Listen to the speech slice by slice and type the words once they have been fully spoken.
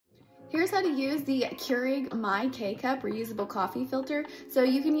Here's how to use the Keurig My K-Cup reusable coffee filter so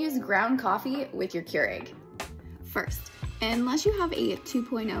you can use ground coffee with your Keurig. First, unless you have a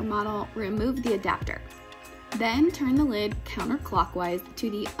 2.0 model, remove the adapter. Then turn the lid counterclockwise to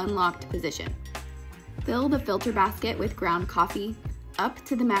the unlocked position. Fill the filter basket with ground coffee up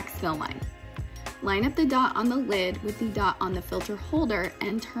to the max fill line. Line up the dot on the lid with the dot on the filter holder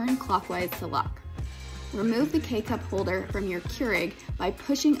and turn clockwise to lock. Remove the K-Cup holder from your Keurig by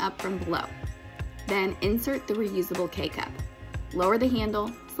pushing up from below. Then insert the reusable K-Cup. Lower the handle,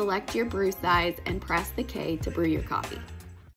 select your brew size, and press the K to brew your coffee.